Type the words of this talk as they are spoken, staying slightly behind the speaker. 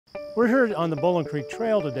We're here on the Bolin Creek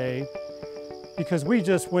Trail today because we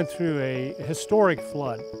just went through a historic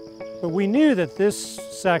flood. But we knew that this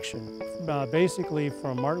section, basically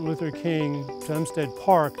from Martin Luther King to Umstead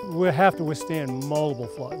Park, would have to withstand multiple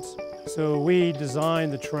floods. So we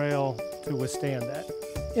designed the trail to withstand that.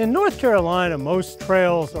 In North Carolina, most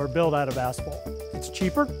trails are built out of asphalt. It's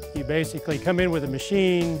cheaper. You basically come in with a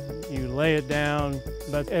machine, you lay it down,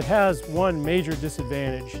 but it has one major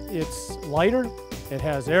disadvantage. It's lighter. It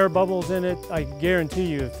has air bubbles in it. I guarantee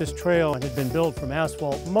you if this trail had been built from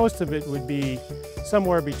asphalt, most of it would be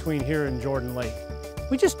somewhere between here and Jordan Lake.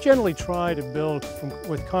 We just generally try to build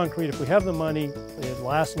with concrete. If we have the money, it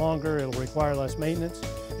lasts longer, it'll require less maintenance.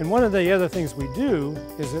 And one of the other things we do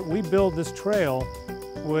is that we build this trail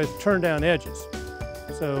with turn-down edges.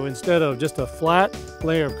 So instead of just a flat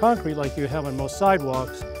layer of concrete like you have on most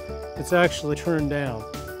sidewalks, it's actually turned down.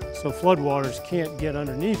 So floodwaters can't get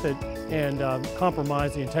underneath it and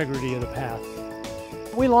compromise the integrity of the path.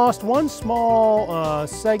 We lost one small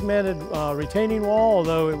segmented retaining wall,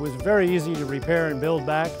 although it was very easy to repair and build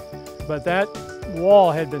back. But that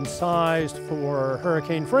wall had been sized for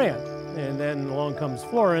Hurricane Fran. And then along comes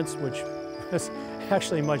Florence, which was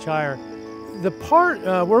actually much higher. The part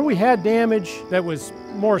where we had damage that was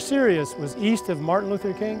more serious was east of Martin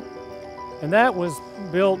Luther King. And that was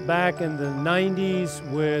built back in the 90s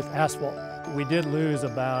with asphalt. We did lose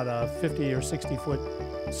about a 50 or 60 foot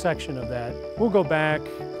section of that. We'll go back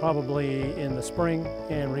probably in the spring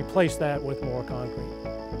and replace that with more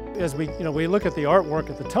concrete. As we look at the artwork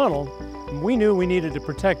at the tunnel, we knew we needed to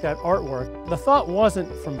protect that artwork. The thought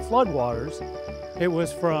wasn't from floodwaters, it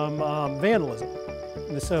was from vandalism.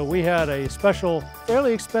 And so we had a special,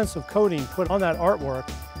 fairly expensive coating put on that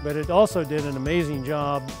artwork, but it also did an amazing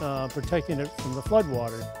job protecting it from the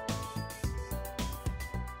floodwater.